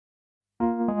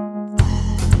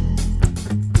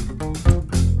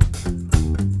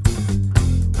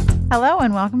Hello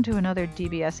and welcome to another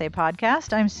DBSA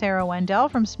podcast. I'm Sarah Wendell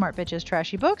from Smart Bitches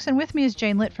Trashy Books, and with me is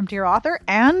Jane Litt from Dear Author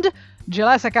and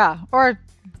Jessica, or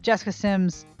Jessica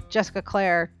Sims, Jessica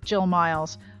Clare, Jill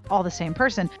Myles, all the same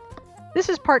person. This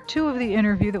is part 2 of the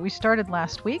interview that we started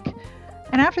last week,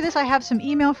 and after this I have some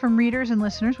email from readers and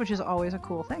listeners, which is always a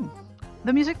cool thing.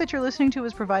 The music that you're listening to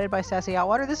was provided by Sassy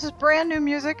Outwater. This is brand new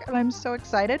music, and I'm so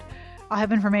excited. I'll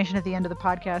have information at the end of the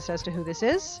podcast as to who this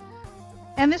is.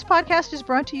 And this podcast is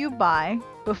brought to you by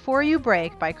Before You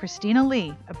Break by Christina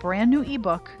Lee, a brand new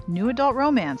ebook, new adult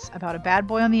romance about a bad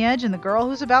boy on the edge and the girl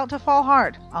who's about to fall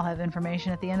hard. I'll have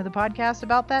information at the end of the podcast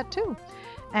about that too.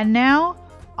 And now,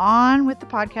 on with the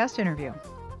podcast interview.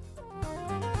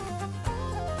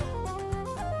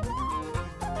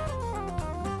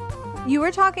 You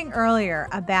were talking earlier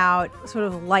about sort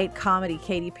of light comedy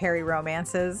Katy Perry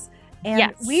romances. And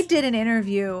yes. We did an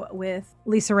interview with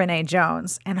Lisa Renee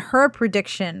Jones, and her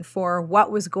prediction for what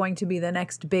was going to be the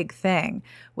next big thing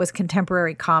was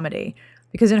contemporary comedy.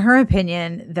 Because in her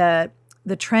opinion, the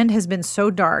trend has been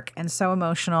so dark and so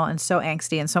emotional and so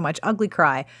angsty and so much ugly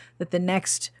cry that the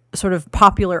next sort of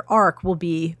popular arc will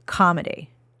be comedy.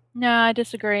 No, I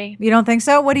disagree. You don't think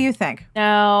so? What do you think?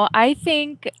 No, I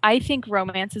think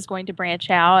romance is going to branch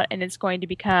out and it's going to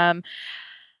become...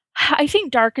 I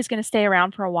think dark is going to stay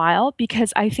around for a while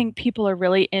because I think people are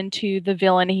really into the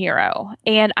villain hero.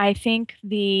 And I think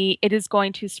it is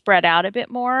going to spread out a bit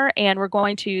more, and we're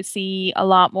going to see a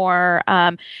lot more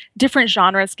different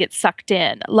genres get sucked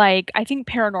in. Like, I think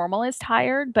paranormal is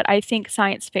tired, but I think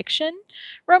science fiction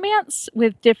romance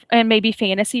with and maybe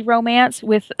fantasy romance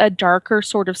with a darker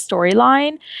sort of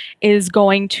storyline is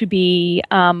going to be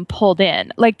pulled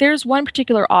in. Like, there's one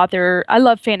particular author. I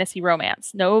love fantasy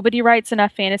romance. Nobody writes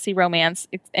enough fantasy romance,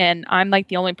 and I'm like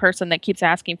the only person that keeps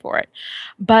asking for it.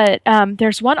 But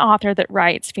there's one author that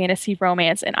writes fantasy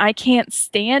romance, and I can't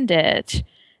stand it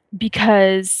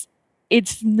because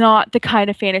it's not the kind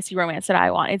of fantasy romance that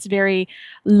I want. It's very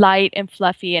light and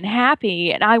fluffy and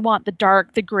happy, and I want the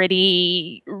dark, the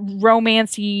gritty,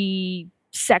 romancy,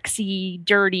 sexy,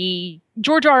 dirty,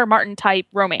 George R. R. Martin type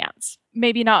romance.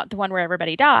 Maybe not the one where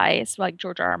everybody dies, like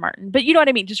George R. R. Martin, but you know what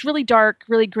I mean? Just really dark,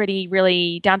 really gritty,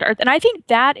 really down to earth. And I think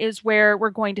that is where we're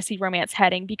going to see romance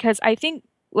heading, because I think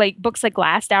like books like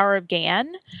Last Hour of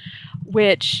Gan,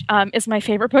 which is my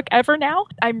favorite book ever now.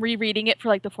 I'm rereading it for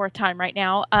like the 4th time right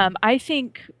now. I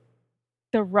think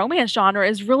the romance genre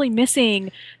is really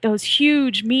missing those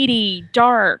huge, meaty,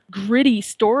 dark, gritty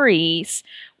stories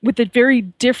with a very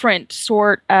different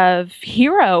sort of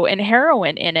hero and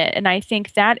heroine in it. And I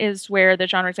think that is where the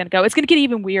genre is going to go. It's going to get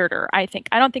even weirder, I think.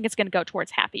 I don't think it's going to go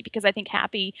towards happy, because I think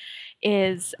happy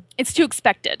it's too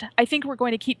expected. I think we're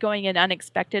going to keep going in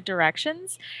unexpected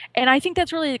directions. And I think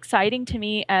that's really exciting to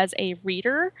me as a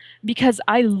reader, because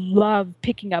I love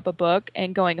picking up a book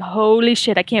and going, holy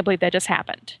shit, I can't believe that just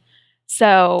happened.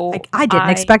 So I didn't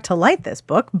expect to like this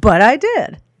book, but I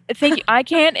did. Thank you. I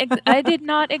did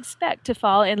not expect to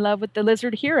fall in love with the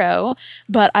lizard hero,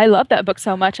 but I love that book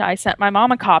so much. I sent my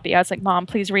mom a copy. I was like, Mom,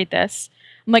 please read this.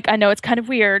 I'm like, I know it's kind of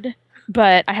weird,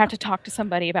 but I have to talk to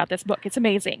somebody about this book. It's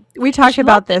amazing. We talked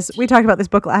about this. We talked about this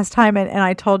book last time, and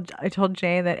I told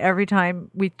Jane that every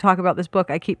time we talk about this book,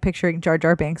 I keep picturing Jar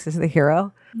Jar Binks as the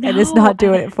hero, and it's not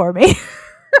doing it for me.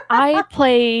 I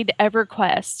played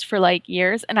EverQuest for like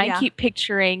years, and I keep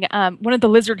picturing one of the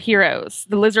lizard heroes,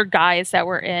 the lizard guys that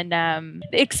were in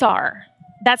Ixar.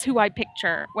 That's who I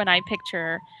picture when I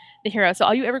picture the hero. So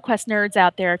all you EverQuest nerds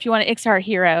out there, if you want an Ixar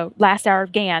hero, Last Hour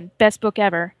of Gan, best book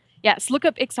ever. Yes, look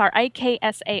up Ixar,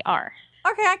 Iksar.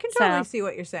 Okay, I can totally see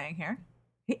what you're saying here.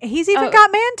 He's even got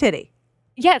man titty.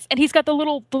 Yes, and he's got the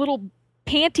little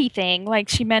panty thing like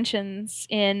she mentions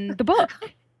in the book.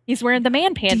 He's wearing the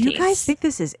man panties. Do you guys think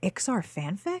this is Ixar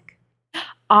fanfic?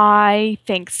 I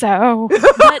think so.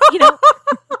 But, you know,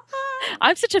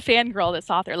 I'm such a fangirl of this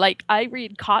author. Like, I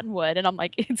read Cottonwood, and I'm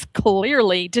like, it's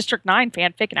clearly District 9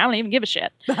 fanfic, and I don't even give a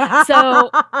shit.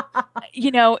 So,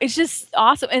 you know, it's just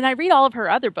awesome. And I read all of her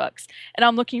other books, and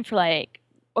I'm looking for, like,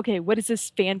 okay, what is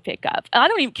this fanfic of? And I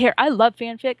don't even care. I love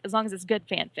fanfic as long as it's good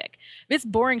fanfic. If it's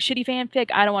boring, shitty fanfic,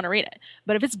 I don't want to read it.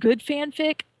 But if it's good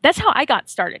fanfic, that's how I got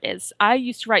started. Is I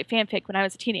used to write fanfic when I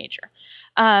was a teenager,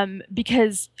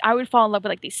 because I would fall in love with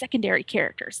like these secondary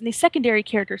characters, and these secondary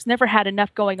characters never had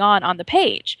enough going on the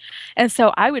page, and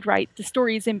so I would write the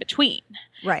stories in between.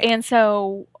 Right. And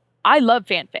so I love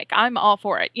fanfic. I'm all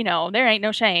for it. You know, there ain't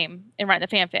no shame in writing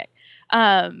the fanfic.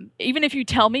 Even if you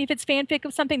tell me if it's fanfic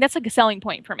of something, that's like a selling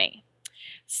point for me.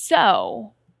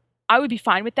 So I would be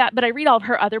fine with that. But I read all of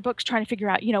her other books trying to figure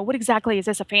out, you know, what exactly is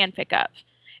this a fanfic of?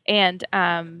 And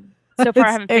So far,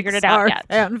 I haven't figured it out yet.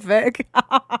 Fanfic.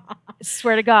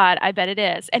 Swear to God, I bet it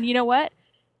is. And you know what?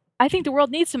 I think the world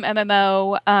needs some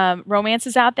MMO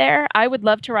romances out there. I would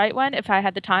love to write one if I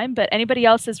had the time, but anybody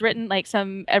else has written like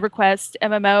some EverQuest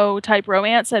MMO type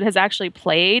romance that has actually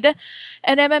played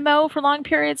an MMO for long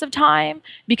periods of time?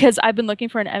 Because I've been looking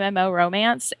for an MMO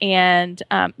romance, and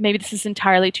maybe this is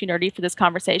entirely too nerdy for this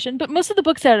conversation, but most of the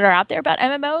books that are out there about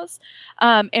MMOs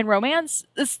and romance,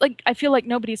 it's like I feel like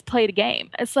nobody's played a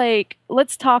game. It's like,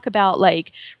 let's talk about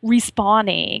like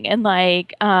respawning and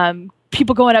like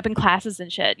people going up in classes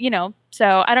and shit,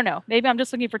 So I don't know. Maybe I'm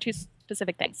just looking for two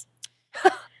specific things.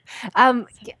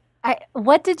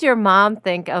 What did your mom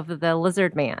think of the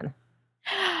Lizard Man?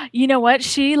 You know what?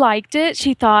 She liked it.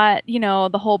 She thought,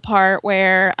 the whole part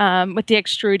where with the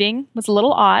extruding was a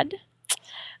little odd.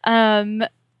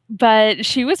 But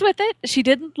she was with it. She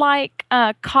didn't like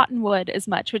Cottonwood as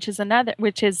much, which is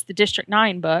the District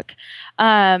 9 book.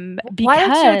 Why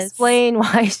don't you explain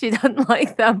why she doesn't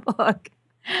like that book?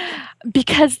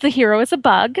 Because the hero is a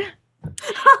bug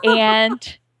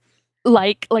and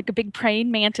like a big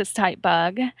praying mantis type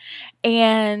bug,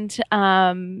 and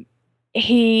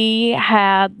he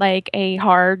had like a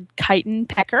hard chitin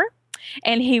pecker,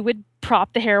 and he would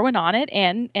prop the heroine on it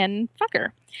and fuck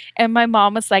her. And my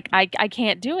mom was like, I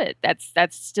can't do it.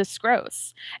 That's just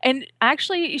gross. And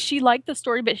actually she liked the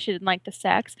story, but she didn't like the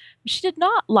sex. She did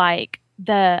not like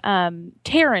the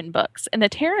Terran books, and the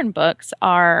Terran books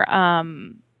are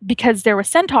because there was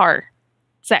centaur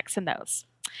sex in those,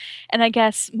 and I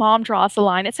guess mom draws the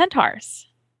line at centaurs.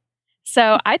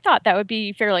 So I thought that would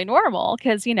be fairly normal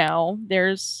because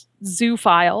there's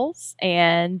zoophiles,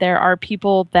 and there are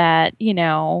people that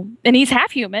and he's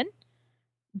half human,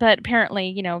 but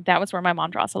apparently that was where my mom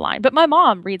draws the line. But my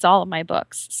mom reads all of my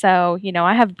books, so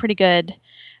I have a pretty good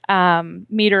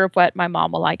meter of what my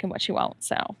mom will like and what she won't.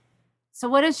 So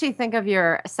what does she think of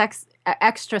your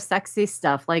extra sexy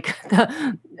stuff? Like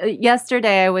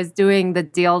yesterday I was doing the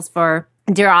deals for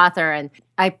Dear Author, and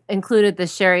I included the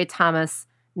Sherry Thomas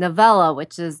novella,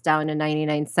 which is down to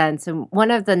 99 cents. And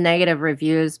one of the negative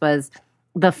reviews was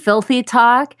the filthy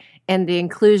talk and the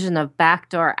inclusion of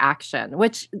backdoor action,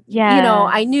 which,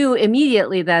 I knew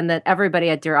immediately then that everybody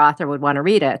at Dear Author would want to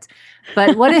read it.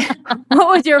 But what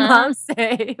would your mom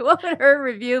say? What would her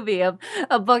review be of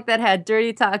a book that had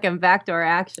dirty talk and backdoor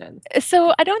action?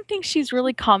 So I don't think she's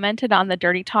really commented on the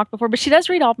dirty talk before, but she does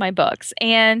read all of my books.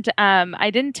 And I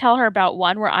didn't tell her about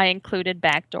one where I included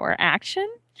backdoor action.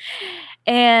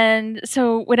 And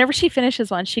so whenever she finishes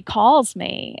one, she calls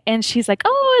me and she's like,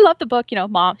 "Oh, I love the book."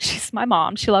 Mom, she's my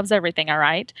mom. She loves everything. All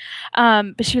right.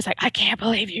 But she was like, "I can't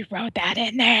believe you wrote that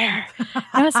in there." And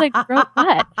I was like, "Wrote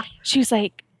what?" She was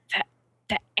like,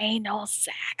 the anal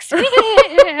sex.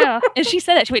 Ew. And she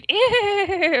said that. She went,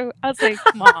 "Ew." I was like,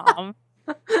 "Mom."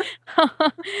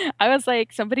 I was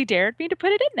like, somebody dared me to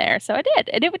put it in there. So I did.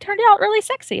 And it turned out really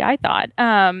sexy, I thought.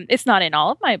 It's not in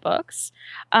all of my books.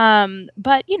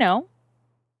 But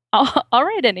I'll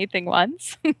write anything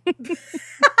once.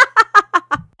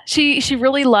 She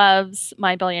really loves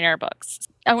my billionaire books.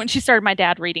 And when she started my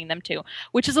dad reading them too,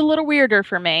 which is a little weirder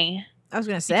for me. I was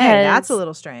going to say, that's a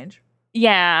little strange.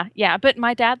 Yeah. But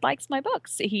my dad likes my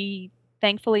books. He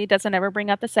thankfully doesn't ever bring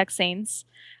up the sex scenes.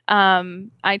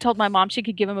 I told my mom she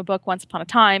could give him a book once upon a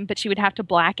time, but she would have to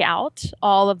black out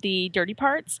all of the dirty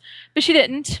parts. But she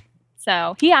didn't.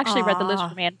 So he actually read the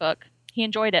Lizard Man book. He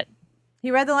enjoyed it.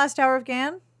 He read The Last Hour of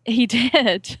Gan? He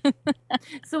did.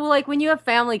 So, like, when you have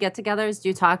family get-togethers, do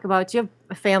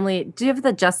you have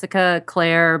the Jessica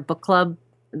Clare book club,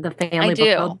 the family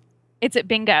book club? It's at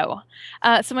bingo.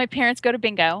 So my parents go to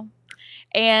bingo,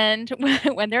 and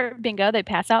when they're at bingo, they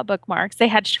pass out bookmarks. They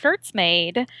had shirts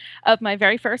made of my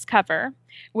very first cover,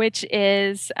 which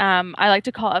is, I like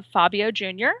to call it Fabio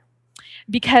Jr.,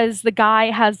 because the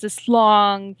guy has this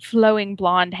long, flowing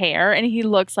blonde hair, and he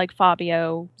looks like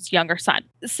Fabio's younger son.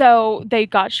 So they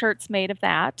got shirts made of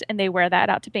that, and they wear that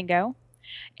out to bingo.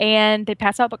 And they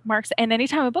pass out bookmarks. And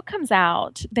anytime a book comes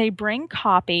out, they bring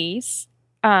copies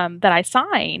that I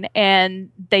sign, and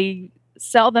they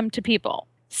sell them to people.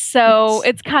 So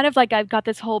it's kind of like I've got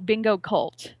this whole bingo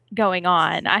cult going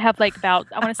on. I have like about,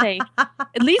 I want to say,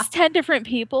 at least 10 different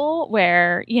people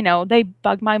where, they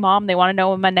bug my mom. They want to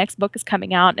know when my next book is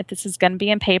coming out, if this is going to be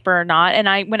in paper or not.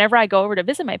 And whenever I go over to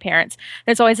visit my parents,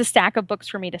 there's always a stack of books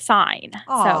for me to sign.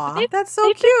 Aww, that's so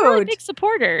they've cute. Been really big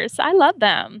supporters. I love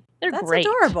them. That's great.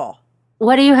 That's adorable.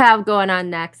 What do you have going on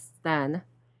next then?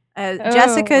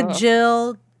 Jessica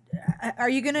Jill. Are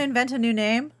you going to invent a new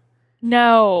name?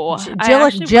 No.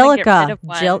 Jillica.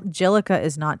 Jillica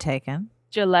is not taken.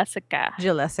 Jessica.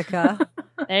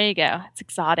 There you go. It's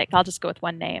exotic. I'll just go with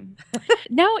one name.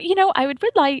 No, I would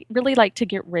really like to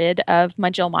get rid of my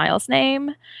Jill Myles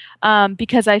name,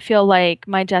 because I feel like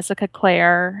my Jessica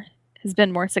Clare has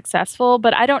been more successful,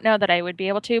 but I don't know that I would be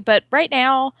able to. But right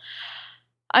now,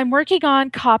 I'm working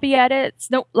on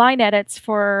line edits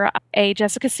for a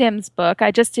Jessica Sims book.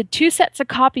 I just did 2 sets of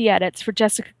copy edits for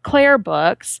Jessica Clare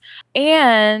books,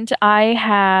 and I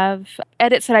have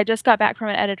edits that I just got back from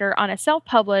an editor on a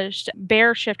self-published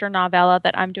Bear Shifter novella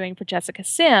that I'm doing for Jessica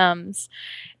Sims.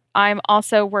 I'm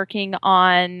also working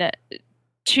on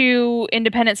 2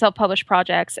 independent self-published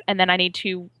projects, and then I need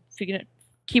to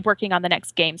keep working on the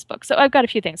next games book. So I've got a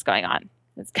few things going on.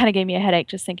 It's kind of gave me a headache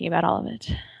just thinking about all of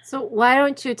it. So why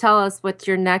don't you tell us what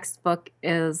your next book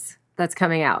is that's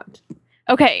coming out?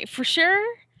 Okay, for sure,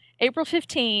 April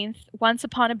 15th, Once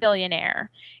Upon a Billionaire.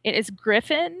 It is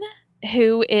Griffin,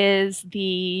 who is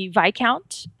the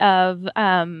Viscount of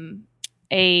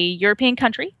a European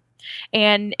country.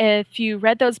 And if you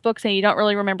read those books and you don't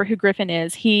really remember who Griffin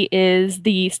is, he is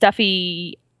the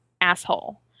stuffy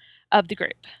asshole of the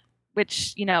group.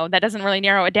 Which, that doesn't really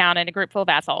narrow it down in a group full of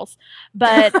assholes.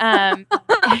 But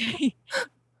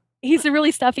he's a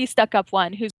really stuffy, stuck-up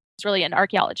one who's really into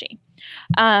archaeology.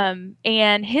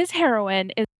 And his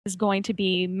heroine is going to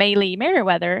be Maylee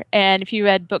Merriweather. And if you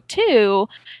read book 2,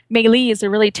 Maylee is a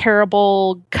really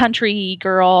terrible country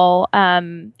girl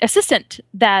assistant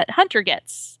that Hunter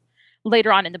gets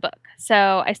later on in the book.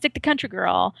 So I stick the country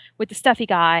girl with the stuffy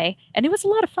guy, and it was a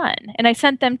lot of fun. And I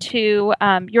sent them to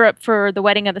Europe for the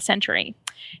wedding of the century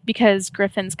because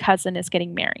Griffin's cousin is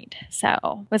getting married. So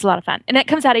it was a lot of fun. And it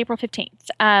comes out April 15th.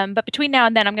 But between now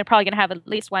and then, I'm probably going to have at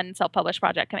least one self-published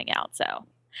project coming out. So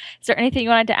is there anything you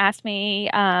wanted to ask me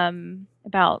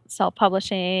about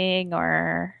self-publishing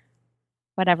or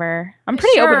whatever? I'm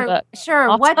pretty open book. Sure.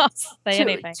 I'll say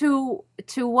anything.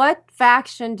 To what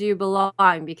faction do you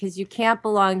belong? Because you can't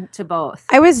belong to both.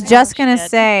 I was just gonna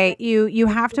say you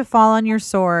have to fall on your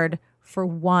sword for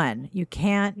one. You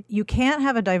can't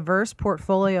have a diverse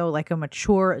portfolio like a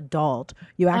mature adult.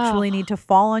 You actually need to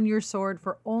fall on your sword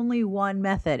for only one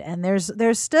method. And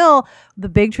there's still the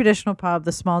big traditional pub,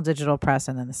 the small digital press,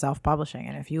 and then the self-publishing.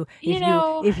 And if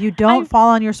you don't fall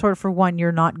on your sword for one,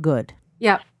 you're not good.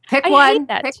 Yeah. Pick one.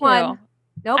 Pick one.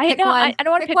 No, pick one. I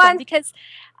don't want to pick one because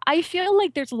I feel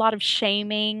like there's a lot of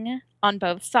shaming on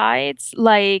both sides.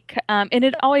 Like, and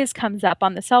it always comes up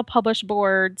on the self-published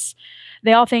boards.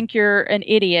 They all think you're an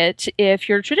idiot if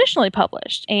you're traditionally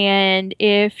published. And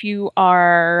if you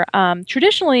are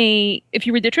if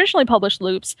you read the traditionally published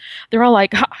loops, they're all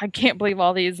like, I can't believe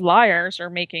all these liars are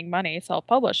making money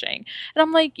self-publishing. And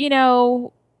I'm like,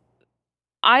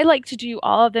 I like to do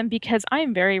all of them because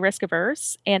I'm very risk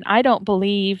averse and I don't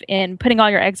believe in putting all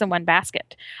your eggs in one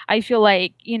basket. I feel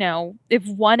like, if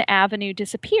one avenue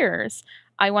disappears,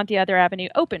 I want the other avenue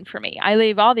open for me. I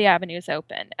leave all the avenues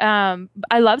open.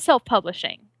 I love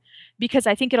self-publishing because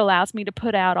I think it allows me to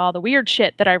put out all the weird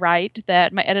shit that I write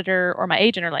that my editor or my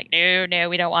agent are like, no,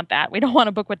 we don't want that. We don't want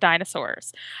a book with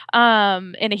dinosaurs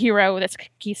and a hero that's a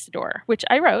conquistador, which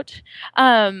I wrote.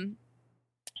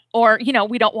 Or,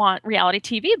 we don't want reality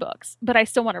TV books, but I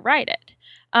still want to write it.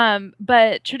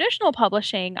 But traditional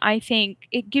publishing, I think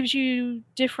it gives you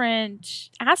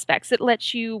different aspects. It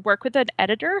lets you work with an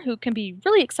editor who can be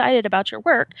really excited about your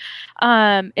work.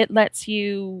 It lets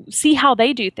you see how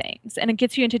they do things, and it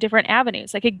gets you into different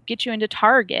avenues. It could get you into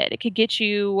Target. It could get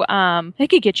you on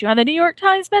the New York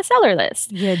Times bestseller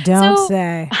list. You don't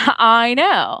say. I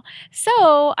know.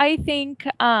 So I think,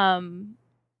 I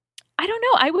don't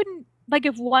know. I wouldn't. Like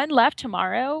if one left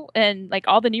tomorrow and like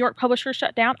all the New York publishers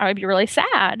shut down, I would be really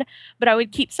sad, but I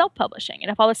would keep self-publishing. And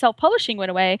if all the self-publishing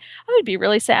went away, I would be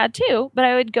really sad too, but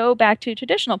I would go back to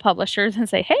traditional publishers and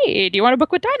say, hey, do you want a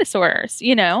book with dinosaurs? So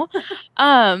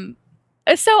I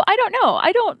don't know.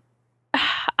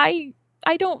 I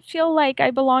don't feel like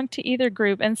I belong to either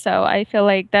group. And so I feel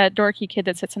like that dorky kid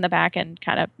that sits in the back and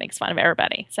kind of makes fun of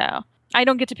everybody. So I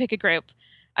don't get to pick a group.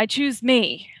 I choose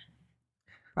me.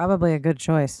 Probably a good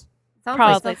choice.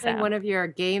 Sounds like something one of your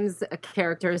games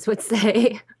characters would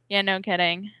say. Yeah, no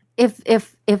kidding. If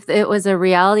it was a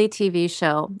reality TV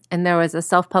show and there was a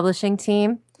self-publishing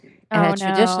team and a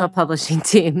traditional publishing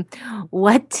team,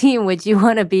 what team would you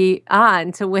want to be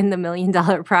on to win the $1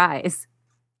 million prize?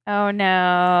 Oh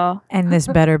no. And this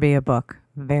better be a book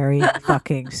very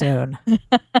fucking soon.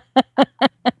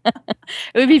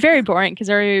 It would be very boring because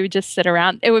everybody would just sit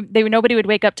around. Nobody would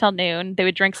wake up till noon. They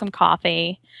would drink some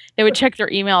coffee. They would check their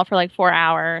email for like 4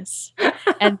 hours,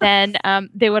 and then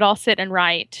they would all sit and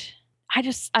write. I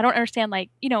don't understand, like,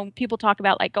 people talk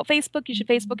about like, go Facebook, you should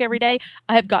Facebook every day.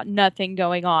 I have got nothing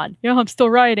going on. I'm still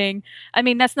writing. I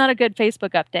mean, that's not a good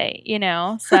Facebook update,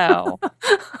 so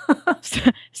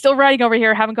still writing over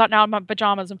here. Haven't gotten out of my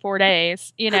pajamas in 4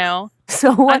 days,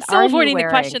 So what I'm still are you avoiding the wearing?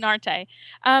 question, aren't I?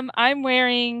 I'm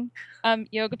wearing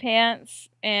yoga pants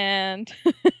and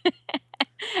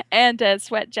and a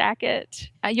sweat jacket.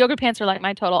 Yoga pants are like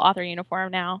my total author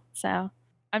uniform now, so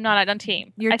I'm not on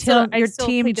team. You're I still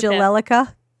team plead the fifth.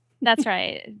 Jalelica? That's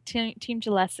right. Team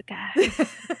Jessica.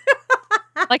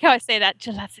 Like how I say that,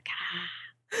 Jessica.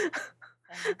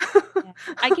 Yeah.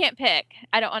 I can't pick.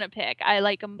 I don't want to pick. I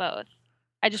like them both.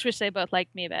 I just wish they both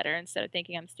liked me better instead of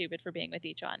thinking I'm stupid for being with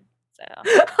each one. So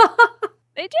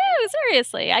they do,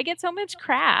 seriously. I get so much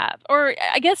crap. Or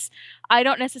I guess I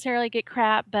don't necessarily get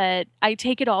crap, but I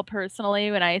take it all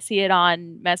personally when I see it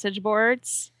on message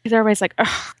boards. Because everybody's like,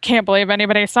 oh, can't believe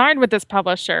anybody signed with this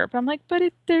publisher. But I'm like, but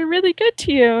they're really good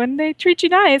to you and they treat you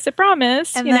nice, I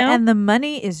promise. And the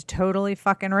money is totally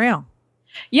fucking real.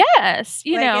 Yes,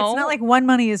 It's not like one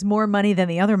money is more money than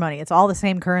the other money. It's all the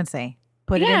same currency.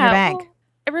 Put it in your bank. Well,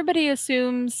 everybody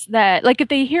assumes that, like, if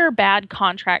they hear bad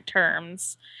contract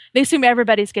terms, they assume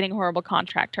everybody's getting horrible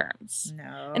contract terms.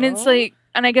 No. And it's like,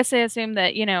 and I guess they assume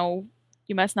that, you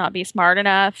must not be smart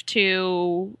enough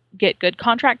to get good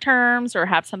contract terms or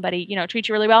have somebody, treat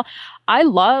you really well. I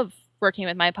love working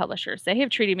with my publishers. They have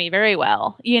treated me very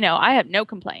well. I have no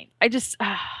complaint. I just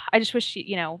wish,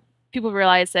 people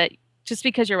realize that just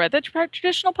because you're with a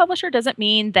traditional publisher doesn't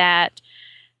mean that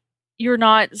you're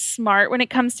not smart when it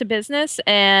comes to business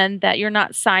and that you're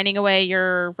not signing away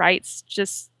your rights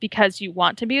just because you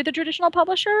want to be with a traditional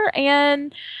publisher.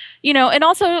 And, and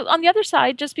also on the other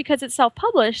side, just because it's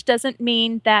self-published doesn't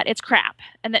mean that it's crap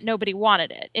and that nobody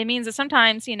wanted it. It means that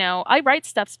sometimes, I write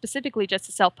stuff specifically just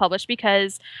to self-publish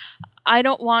because I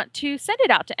don't want to send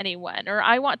it out to anyone, or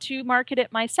I want to market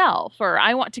it myself, or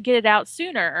I want to get it out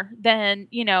sooner than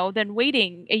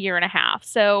waiting a year and a half.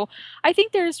 So I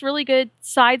think there's really good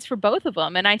sides for both of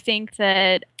them. And I think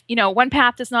that, one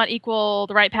path does not equal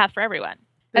the right path for everyone.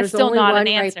 That's There's still only not one an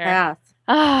answer. right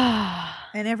path.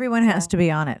 And everyone has to be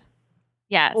on it.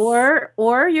 Yes. Or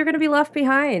you're going to be left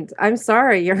behind. I'm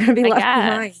sorry, you're going to be left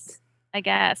behind. I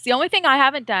guess. The only thing I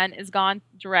haven't done is gone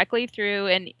directly through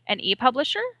an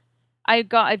e-publisher. I've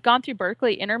gone through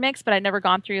Berkeley Intermix, but I've never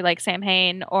gone through like Sam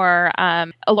Hain or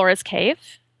Alora's Cave.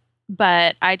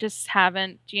 But I just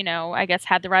haven't, I guess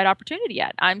had the right opportunity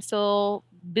yet. I'm still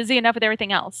busy enough with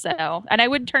everything else. So, and I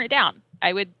wouldn't turn it down.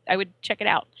 I would check it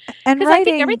out. And because I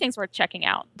think everything's worth checking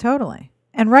out. Totally.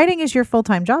 And writing is your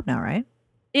full-time job now, right?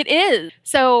 It is.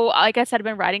 So, like I said, I've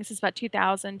been writing since about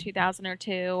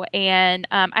 2002. And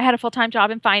I had a full-time job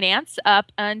in finance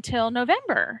up until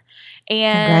November.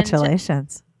 And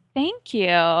congratulations. Thank you.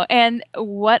 And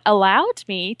what allowed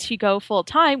me to go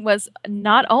full-time was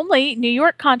not only New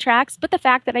York contracts, but the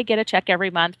fact that I get a check every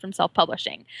month from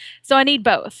self-publishing. So I need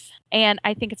both. And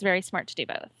I think it's very smart to do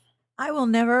both. I will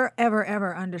never, ever,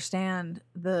 ever understand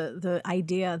the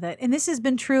idea that, and this has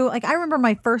been true, like I remember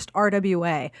my first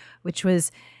RWA, which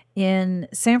was in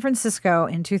San Francisco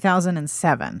in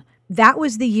 2007. That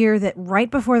was the year that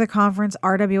right before the conference,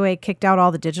 RWA kicked out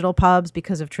all the digital pubs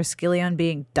because of Triskelion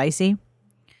being dicey.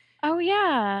 Oh,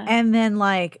 yeah. And then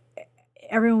like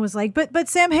everyone was like, but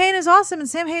Sam Hain is awesome and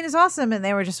Sam Hain is awesome. And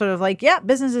they were just sort of like, yeah,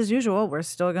 business as usual. We're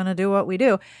still going to do what we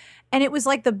do. And it was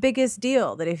like the biggest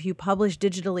deal that if you published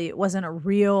digitally, it wasn't a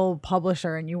real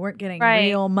publisher and you weren't getting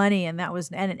real money. And that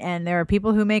was, and there are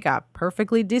people who make a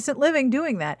perfectly decent living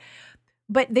doing that.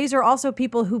 But these are also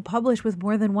people who publish with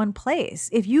more than one place.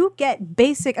 If you get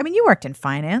basic, I mean, you worked in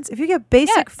finance. If you get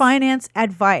basic finance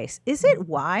advice, is it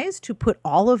wise to put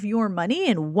all of your money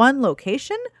in one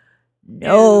location?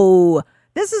 No.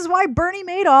 This is why Bernie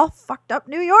Madoff fucked up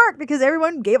New York, because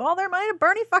everyone gave all their money to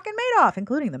Bernie fucking Madoff,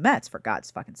 including the Mets, for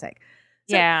God's fucking sake.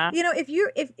 So, if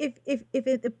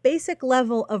the basic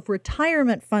level of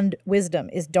retirement fund wisdom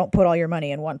is don't put all your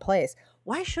money in one place,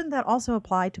 why shouldn't that also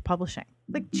apply to publishing?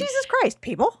 Like, Jesus Christ,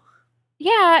 people.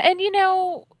 Yeah. And,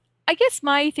 I guess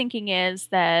my thinking is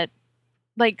that,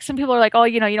 like, some people are like, oh,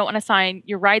 you don't want to sign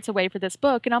your rights away for this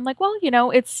book. And I'm like, well,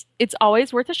 it's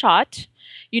always worth a shot.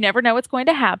 You never know what's going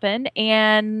to happen.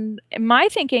 And my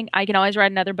thinking, I can always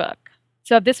write another book.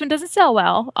 So if this one doesn't sell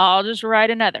well, I'll just write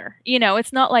another.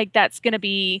 It's not like that's going to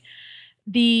be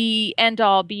the end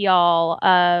all be all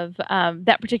of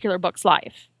that particular book's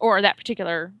life or that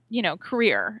particular,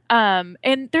 career.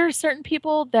 And there are certain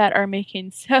people that are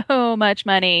making so much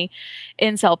money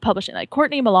in self-publishing. Like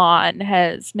Courtney Milan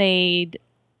has made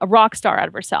a rock star out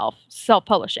of herself,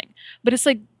 self-publishing. But it's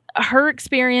like, her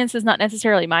experience is not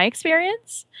necessarily my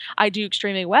experience. I do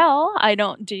extremely well. I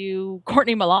don't do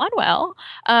Courtney Milan well.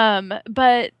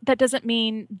 But that doesn't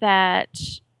mean that,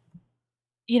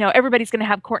 everybody's going to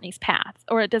have Courtney's path,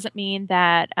 or it doesn't mean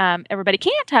that everybody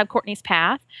can't have Courtney's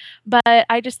path. But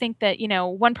I just think that,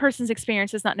 one person's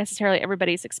experience is not necessarily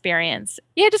everybody's experience.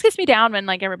 Yeah, it just gets me down when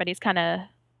like everybody's kind of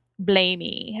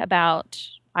blamey about,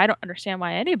 I don't understand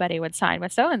why anybody would sign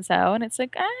with so and so. And it's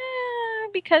like,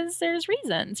 because there's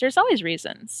reasons. There's always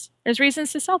reasons. There's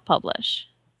reasons to self-publish.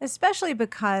 Especially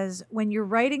because when you're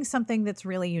writing something that's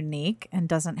really unique and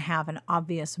doesn't have an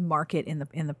obvious market in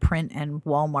the print and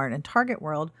Walmart and Target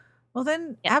world, well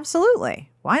then absolutely.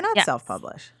 Why not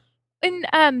self-publish?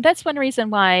 And that's one reason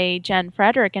why Jen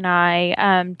Frederick and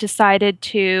I decided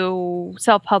to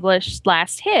self-publish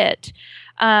Last Hit,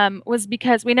 was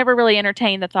because we never really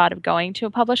entertained the thought of going to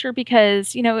a publisher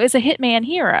because, it was a hitman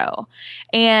hero.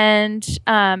 And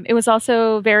it was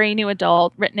also very new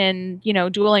adult, written in,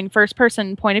 dueling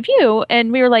first-person point of view.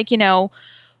 And we were like,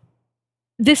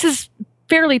 this is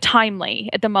fairly timely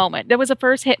at the moment. That was the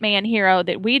first hitman hero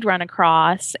that we'd run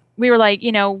across. We were like,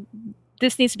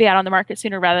 this needs to be out on the market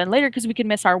sooner rather than later because we could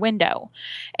miss our window.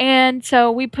 And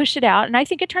so we pushed it out, and I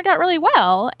think it turned out really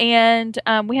well. And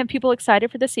we have people excited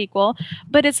for the sequel.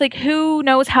 But it's like, who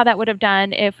knows how that would have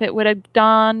done if it would have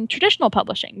done traditional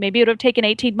publishing? Maybe it would have taken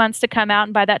 18 months to come out,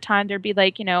 and by that time there'd be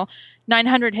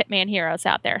 900 hitman heroes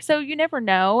out there. So you never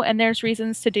know, and there's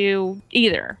reasons to do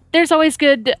either. There's always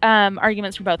good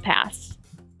arguments for both paths.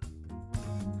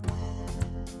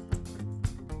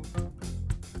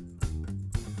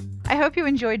 I hope you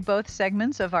enjoyed both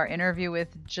segments of our interview with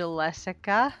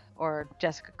Jessica, or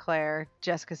Jessica Clare,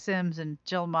 Jessica Sims, and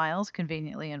Jill Myles,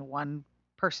 conveniently in one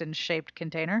person-shaped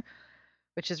container,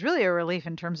 which is really a relief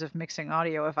in terms of mixing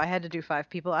audio. If I had to do 5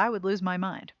 people, I would lose my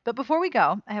mind. But before we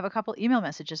go, I have a couple email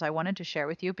messages I wanted to share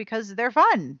with you because they're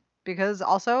fun, because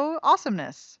also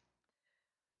awesomeness.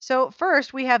 So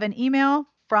first, we have an email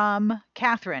from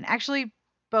Catherine. Actually,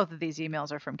 both of these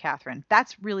emails are from Catherine.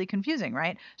 That's really confusing,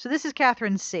 right? So this is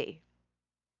Catherine C.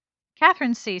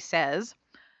 Catherine C says,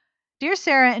 Dear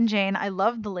Sarah and Jane, I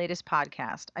loved the latest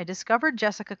podcast. I discovered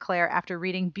Jessica Clare after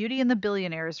reading Beauty and the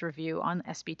Billionaires review on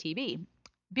SBTV.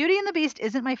 Beauty and the Beast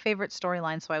isn't my favorite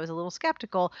storyline, so I was a little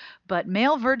skeptical, but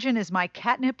male virgin is my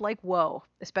catnip like whoa,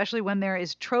 especially when there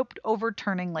is trope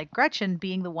overturning like Gretchen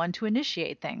being the one to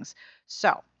initiate things.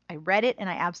 So I read it and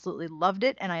I absolutely loved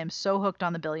it, and I am so hooked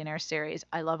on the Billionaire series.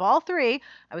 I love all 3.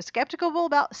 I was skeptical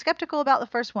about the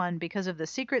first one because of the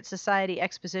secret society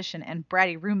exposition, and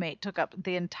bratty roommate took up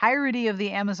the entirety of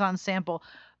the Amazon sample,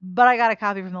 but I got a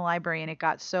copy from the library and it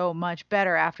got so much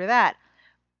better after that.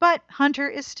 But Hunter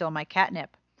is still my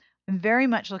catnip. I'm very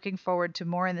much looking forward to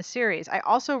more in the series. I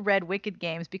also read Wicked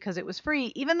Games because it was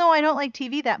free, even though I don't like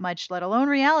TV that much, let alone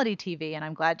reality TV, and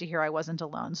I'm glad to hear I wasn't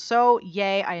alone. So,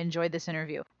 yay, I enjoyed this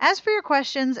interview. As for your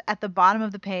questions, at the bottom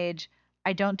of the page,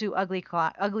 I don't do ugly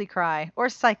cry or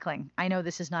cycling. I know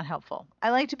this is not helpful.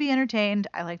 I like to be entertained.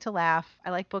 I like to laugh.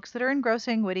 I like books that are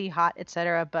engrossing, witty, hot,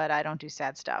 etc., but I don't do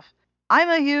sad stuff. I'm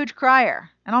a huge crier,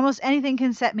 and almost anything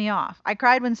can set me off. I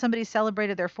cried when somebody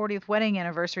celebrated their 40th wedding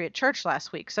anniversary at church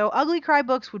last week, so ugly cry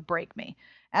books would break me.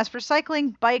 As for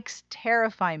cycling, bikes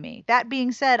terrify me. That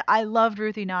being said, I loved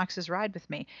Ruthie Knox's ride with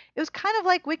me. It was kind of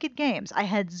like Wicked Games. I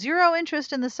had zero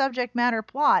interest in the subject matter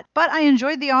plot, but I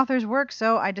enjoyed the author's work,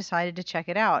 so I decided to check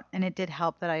it out. And it did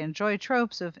help that I enjoy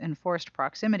tropes of enforced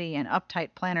proximity and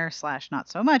uptight planner / not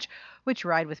so much, which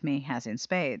Ride With Me has in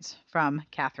spades. From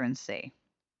Catherine C.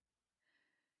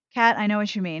 Kat, I know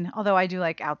what you mean, although I do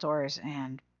like outdoors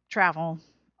and travel.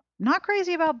 Not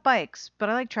crazy about bikes, but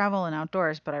I like travel and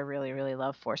outdoors, but I really, really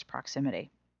love forced proximity.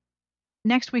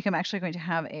 Next week, I'm actually going to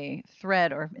have a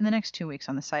thread, or in the next 2 weeks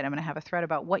on the site, I'm going to have a thread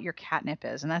about what your catnip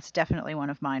is, and that's definitely one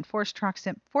of mine, forced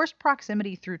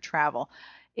proximity through travel.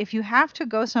 If you have to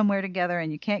go somewhere together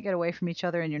and you can't get away from each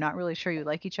other and you're not really sure you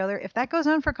like each other, if that goes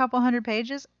on for a couple hundred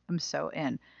pages, I'm so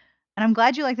in. And I'm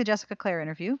glad you liked the Jessica Clare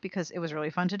interview because it was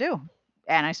really fun to do.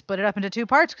 And I split it up into 2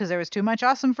 parts because there was too much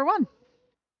awesome for one.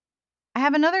 I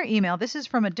have another email. This is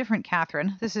from a different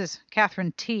Catherine. This is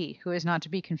Catherine T, who is not to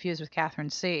be confused with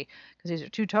Catherine C, because these are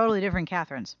 2 totally different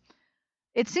Catherines.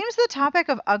 It seems the topic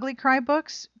of ugly cry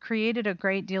books created a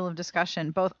great deal of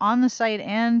discussion, both on the site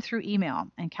and through email,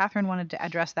 and Catherine wanted to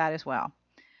address that as well.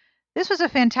 This was a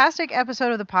fantastic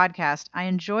episode of the podcast. I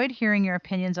enjoyed hearing your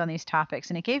opinions on these topics,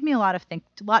 and it gave me a lot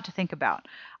to think about.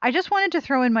 I just wanted to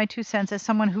throw in my 2 cents as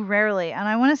someone who rarely, and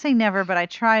I want to say never, but I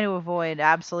try to avoid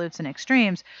absolutes and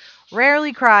extremes,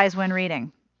 rarely cries when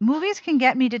reading. Movies can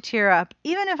get me to tear up,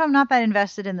 even if I'm not that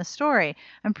invested in the story.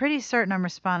 I'm pretty certain I'm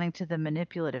responding to the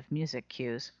manipulative music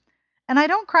cues. And I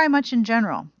don't cry much in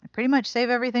general. I pretty much save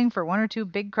everything for 1 or 2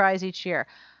 big cries each year.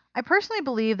 I personally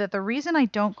believe that the reason I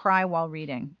don't cry while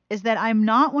reading is that I'm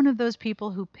not one of those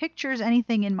people who pictures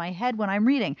anything in my head when I'm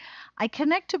reading. I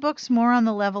connect to books more on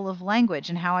the level of language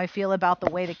and how I feel about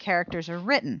the way the characters are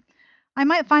written. I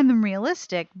might find them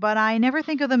realistic, but I never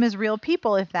think of them as real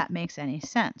people, if that makes any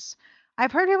sense.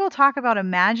 I've heard people talk about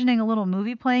imagining a little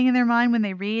movie playing in their mind when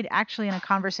they read, actually in a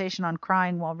conversation on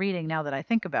crying while reading, now that I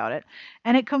think about it.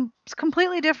 And it's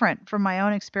completely different from my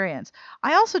own experience.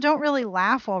 I also don't really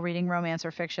laugh while reading romance or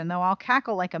fiction, though I'll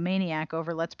cackle like a maniac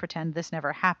over Let's Pretend This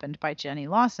Never Happened by Jenny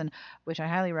Lawson, which I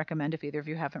highly recommend if either of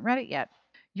you haven't read it yet.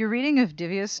 Your reading of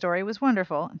Divya's story was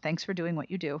wonderful, and thanks for doing what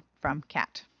you do. From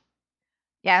Kat.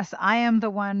 Yes, I am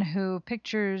the one who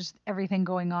pictures everything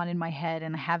going on in my head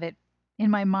and have it in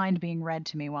my mind being read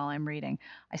to me while I'm reading.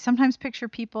 I sometimes picture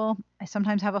people, I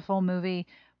sometimes have a full movie,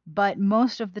 but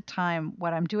most of the time,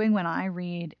 what I'm doing when I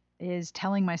read is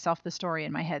telling myself the story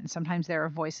in my head. And sometimes there are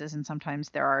voices, and sometimes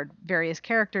there are various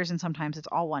characters, and sometimes it's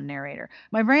all one narrator.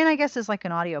 My brain, I guess, is like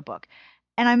an audiobook.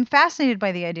 And I'm fascinated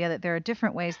by the idea that there are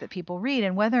different ways that people read,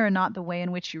 and whether or not the way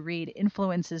in which you read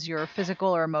influences your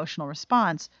physical or emotional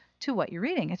response to what you're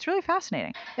reading. It's really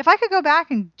fascinating. If I could go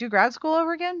back and do grad school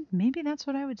over again, maybe that's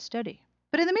what I would study.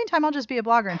 But in the meantime, I'll just be a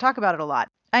blogger and talk about it a lot.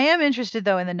 I am interested,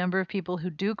 though, in the number of people who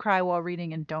do cry while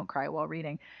reading and don't cry while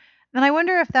reading. And I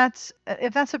wonder if that's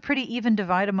a pretty even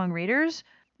divide among readers.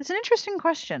 It's an interesting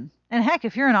question. And heck,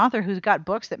 if you're an author who's got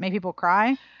books that make people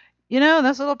cry,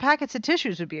 those little packets of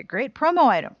tissues would be a great promo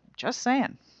item. Just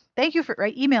saying. Thank you for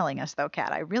emailing us, though,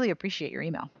 Kat. I really appreciate your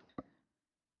email.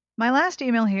 My last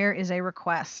email here is a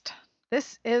request.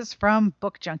 This is from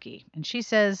Book Junkie, and she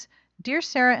says, Dear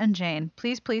Sarah and Jane,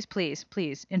 please, please, please,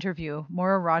 please interview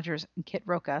Maura Rogers and Kit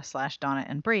Roca / Donna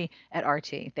and Bree at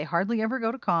RT. They hardly ever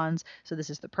go to cons, so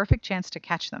this is the perfect chance to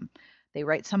catch them. They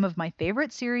write some of my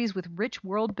favorite series with rich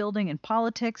world building and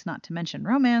politics, not to mention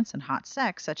romance and hot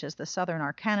sex, such as the Southern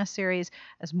Arcana series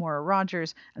as Maura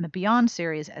Rogers and the Beyond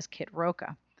series as Kit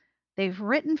Roca. They've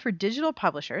written for digital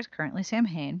publishers, currently Sam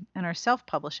Hain, and are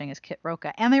self-publishing as Kit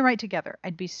Roca, and they write together.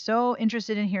 I'd be so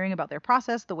interested in hearing about their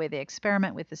process, the way they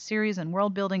experiment with the series and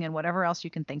world building, and whatever else you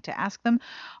can think to ask them.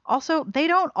 Also, they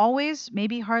don't always,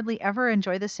 maybe hardly ever,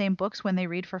 enjoy the same books when they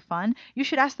read for fun. You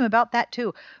should ask them about that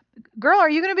too. Girl, are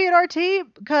you going to be at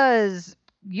RT? Because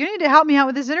you need to help me out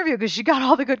with this interview because you got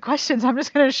all the good questions. I'm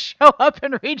just going to show up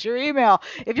and read your email.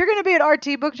 If you're going to be at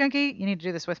RT Book Junkie, you need to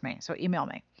do this with me, so email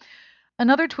me.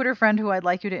 Another Twitter friend who I'd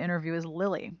like you to interview is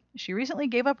Lily. She recently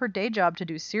gave up her day job to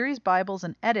do series Bibles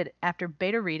and edit after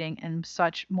beta reading and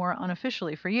such more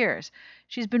unofficially for years.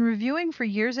 She's been reviewing for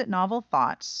years at Novel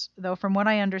Thoughts, though from what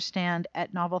I understand,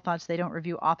 at Novel Thoughts they don't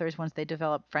review authors once they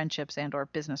develop friendships and or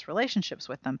business relationships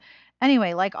with them.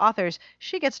 Anyway, like authors,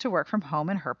 she gets to work from home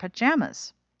in her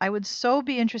pajamas. I would so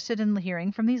be interested in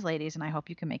hearing from these ladies, and I hope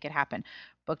you can make it happen.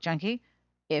 Book Junkie,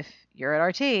 if you're at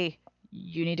RT,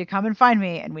 you need to come and find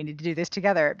me, and we need to do this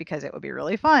together because it would be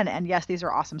really fun. And yes, these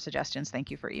are awesome suggestions.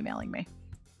 Thank you for emailing me.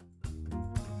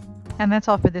 And that's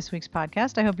all for this week's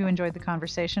podcast. I hope you enjoyed the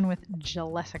conversation with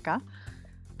Jessica.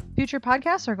 Future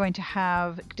podcasts are going to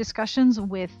have discussions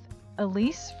with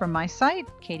Elise from my site,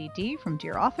 Katie D from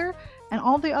Dear Author, and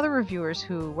all the other reviewers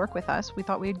who work with us. We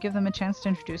thought we'd give them a chance to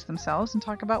introduce themselves and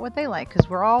talk about what they like, because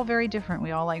we're all very different.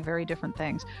 We all like very different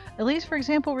things. Elise, for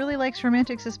example, really likes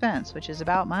romantic suspense, which is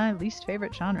about my least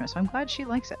favorite genre, so I'm glad she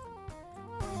likes it.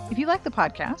 If you like the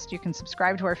podcast, you can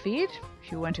subscribe to our feed.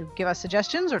 If you want to give us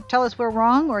suggestions or tell us we're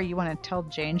wrong, or you want to tell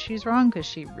Jane she's wrong, because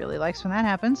she really likes when that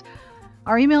happens,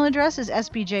 our email address is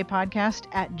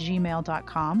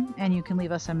sbjpodcast@gmail.com, and you can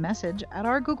leave us a message at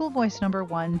our Google Voice number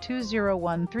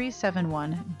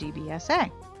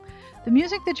 1201371-DBSA. The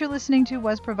music that you're listening to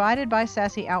was provided by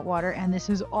Sassy Outwater, and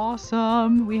this is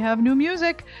awesome. We have new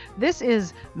music. This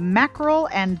is Mackerel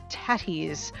and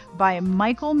Tatties by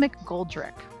Michael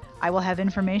McGoldrick. I will have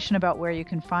information about where you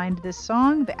can find this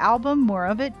song, the album, more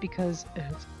of it, because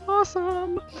it's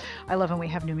awesome. I love when we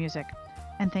have new music.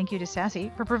 And thank you to Sassy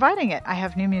for providing it. I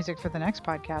have new music for the next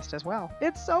podcast as well.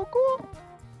 It's so cool.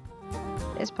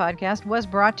 This podcast was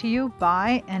brought to you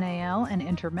by NAL and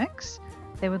Intermix.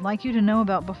 They would like you to know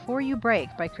about Before You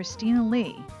Break by Christina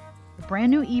Lee, a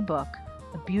brand new ebook,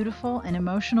 a beautiful and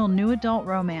emotional new adult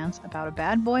romance about a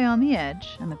bad boy on the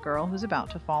edge and the girl who's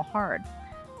about to fall hard.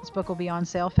 This book will be on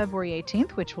sale February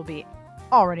 18th, which will be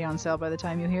already on sale by the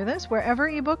time you hear this, wherever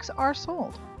ebooks are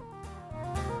sold.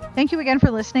 Thank you again for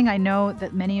listening. I know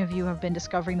that many of you have been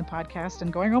discovering the podcast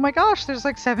and going, oh my gosh, there's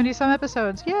like 70 some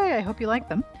episodes. Yay, I hope you like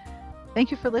them.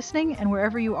 Thank you for listening, and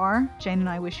wherever you are, Jane and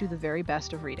I wish you the very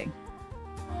best of reading.